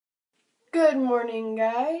Good morning,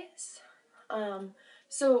 guys.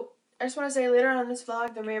 So I just want to say later on in this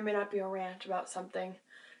vlog there may or may not be a rant about something.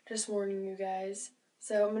 Just warning you guys.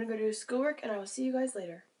 So I'm gonna go do schoolwork and I will see you guys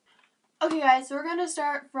later. Okay guys, so we're gonna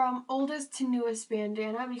start from oldest to newest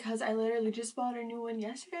bandana because I literally just bought a new one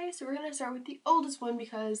yesterday. So we're gonna start with the oldest one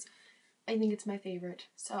because I think it's my favorite.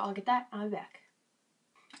 So I'll get that and I'll be back.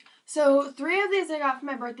 So 3 of these I got for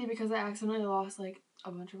my birthday because I accidentally lost like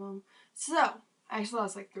a bunch of them. So I actually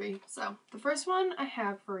lost like 3. So the first one I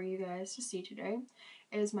have for you guys to see today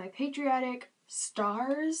is my patriotic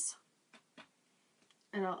stars.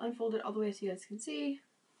 And I'll unfold it all the way so you guys can see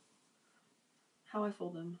how I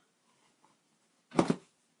fold them.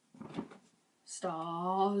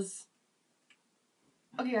 Stars.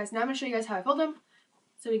 Okay guys, now I'm going to show you guys how I fold them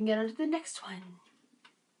so we can get on to the next one.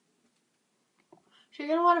 So you're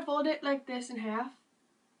going to want to fold it like this in half.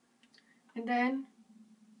 And then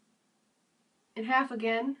in half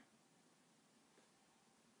again.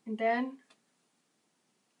 And then,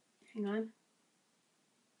 hang on.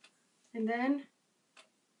 And then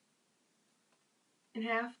in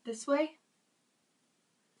half this way.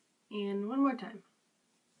 And one more time.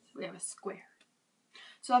 So we have a square.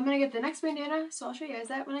 So I'm going to get the next bandana, so I'll show you guys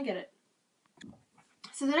that when I get it.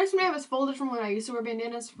 So the next one I have is folded from when I used to wear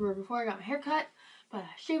bandanas for before I got my hair cut. But I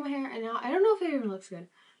shaved my hair and now I don't know if it even looks good.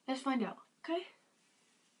 Let's find out, okay?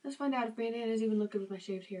 Let's find out if bandanas even look good with my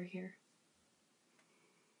shaved hair here.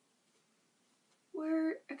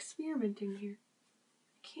 We're experimenting here.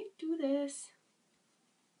 I can't do this.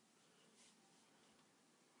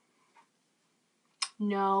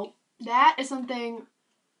 No, that is something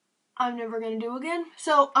I'm never going to do again.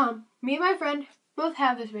 So, me and my friend both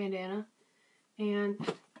have this bandana. And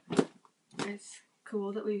it's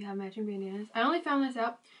cool that we have matching bandanas. I only found this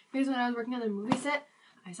out because when I was working on the movie set,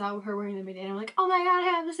 I saw her wearing the bandana. I'm like, oh my god,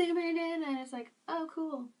 I have the same bandana. And it's like, oh,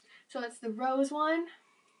 cool. So it's the rose one,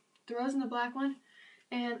 the rose and the black one.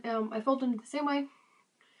 And I fold them the same way. I'm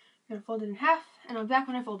going to fold it in half, and I'll be back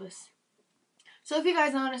when I fold this. So if you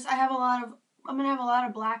guys notice, I'm going to have a lot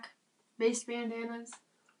of black-based bandanas.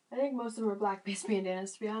 I think most of them are black-based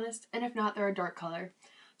bandanas, to be honest. And if not, they're a dark color.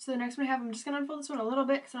 So the next one I have, I'm just going to unfold this one a little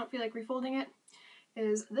bit because I don't feel like refolding it,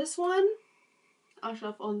 is this one. I'll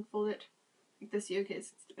unfold it like this here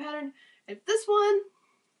because it's the pattern. It's this one.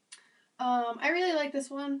 I really like this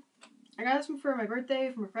one. I got this one for my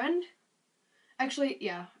birthday from a friend. Actually,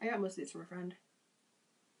 yeah, I got most of these from a friend.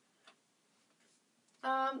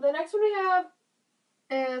 The next one we have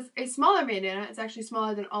is a smaller bandana. It's actually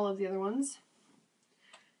smaller than all of the other ones.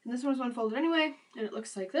 And this one's unfolded anyway, and it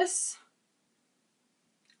looks like this.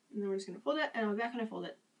 And then we're just going to fold it, and I'll be back when I fold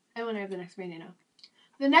it. And when I have the next bandana.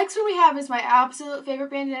 The next one we have is my absolute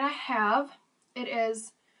favorite bandana I have. It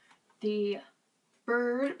is the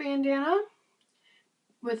bird bandana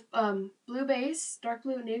with blue base, dark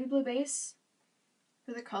blue, navy blue base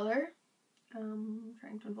for the color.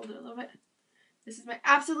 Trying to unfold it a little bit. This is my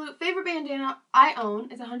absolute favorite bandana I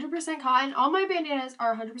own. It's 100% cotton. All my bandanas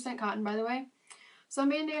are 100% cotton, by the way. Some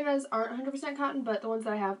bandanas aren't 100% cotton, but the ones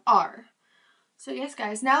that I have are. So yes,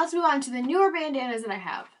 guys. Now let's move on to the newer bandanas that I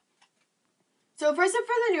have. So first up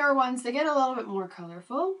for the newer ones, they get a little bit more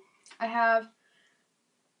colorful. I have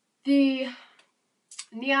the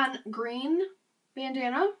neon green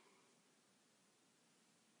bandana.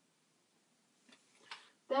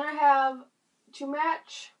 Then I have to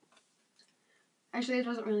match. Actually, it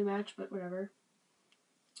doesn't really match, but whatever.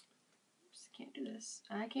 Just can't do this.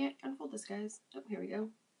 I can't unfold this, guys. Oh, here we go.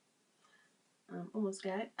 Almost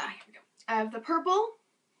got it. Here we go. I have the purple.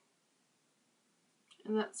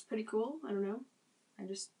 And that's pretty cool. I don't know. I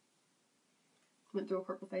just went through a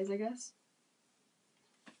purple phase, I guess.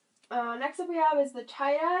 Next up we have is the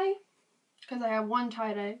tie-dye. Because I have one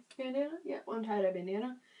tie-dye bandana. Yeah, one tie-dye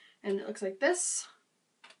bandana. And it looks like this.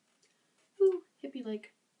 Ooh,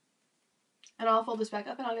 hippie-like. And I'll fold this back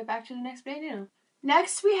up and I'll get back to the next bandana.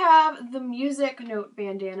 Next we have the music note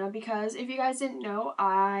bandana because if you guys didn't know,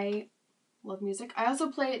 I love music. I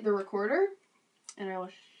also play the recorder and I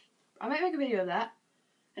might make a video of that.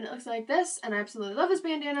 And it looks like this and I absolutely love this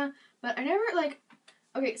bandana, but I never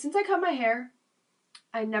okay, since I cut my hair,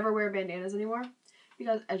 I never wear bandanas anymore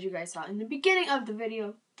because as you guys saw in the beginning of the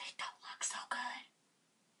video, they don't look so good.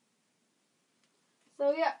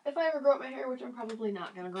 So yeah, if I ever grow up my hair, which I'm probably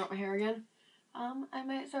not going to grow up my hair again, I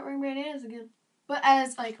might start wearing bandanas again. But I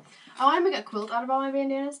want to make a quilt out of all my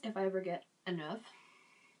bandanas if I ever get enough.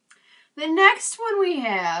 The next one we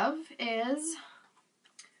have is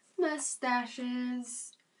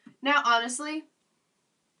mustaches. Now, honestly,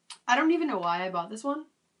 I don't even know why I bought this one.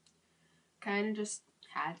 Kind of just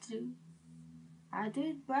had to. I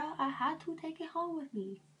did, bro. I had to take it home with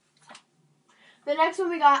me. The next one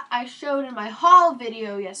we got, I showed in my haul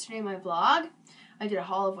video yesterday, my vlog. I did a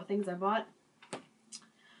haul of what things I bought.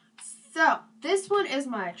 So, this one is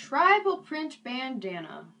my tribal print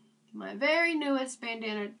bandana. My very newest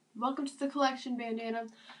bandana. Welcome to the collection bandana.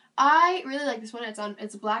 I really like this one.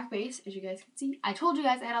 It's a black base, as you guys can see. I told you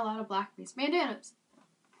guys I had a lot of black base bandanas.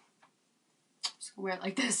 Just gonna wear it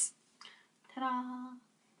like this. Ta-da!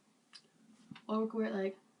 Or we can wear it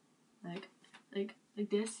like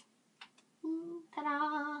this.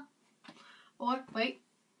 Ta-da! Or, wait.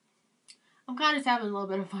 I'm kind of just having a little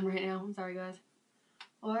bit of fun right now. I'm sorry, guys.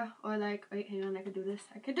 Or like, wait, hang on, I could do this.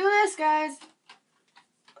 I could do this, guys.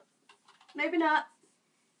 Maybe not.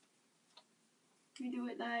 You do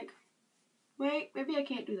it like, wait, maybe I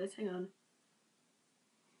can't do this. Hang on.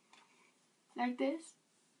 Like this.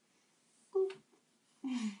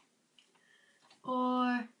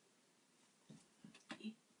 Or,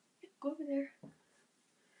 go over there.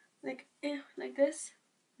 Like this.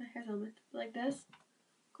 My hair's on it. Like this.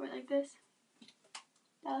 Go like this.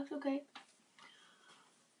 That looks okay.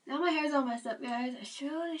 Now my hair's all messed up, guys. I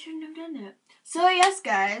shouldn't have done that. So yes,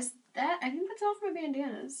 guys, I think that's all for my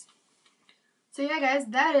bandanas. So yeah, guys,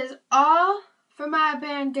 that is all for my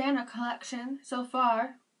bandana collection so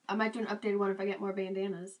far. I might do an updated one if I get more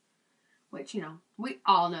bandanas. Which, you know, we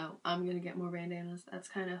all know I'm gonna get more bandanas. That's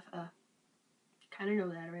kind of know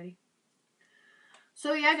that already.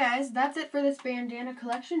 So yeah, guys, that's it for this bandana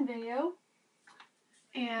collection video.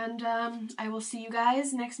 And I will see you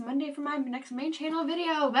guys next Monday for my next main channel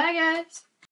video. Bye, guys!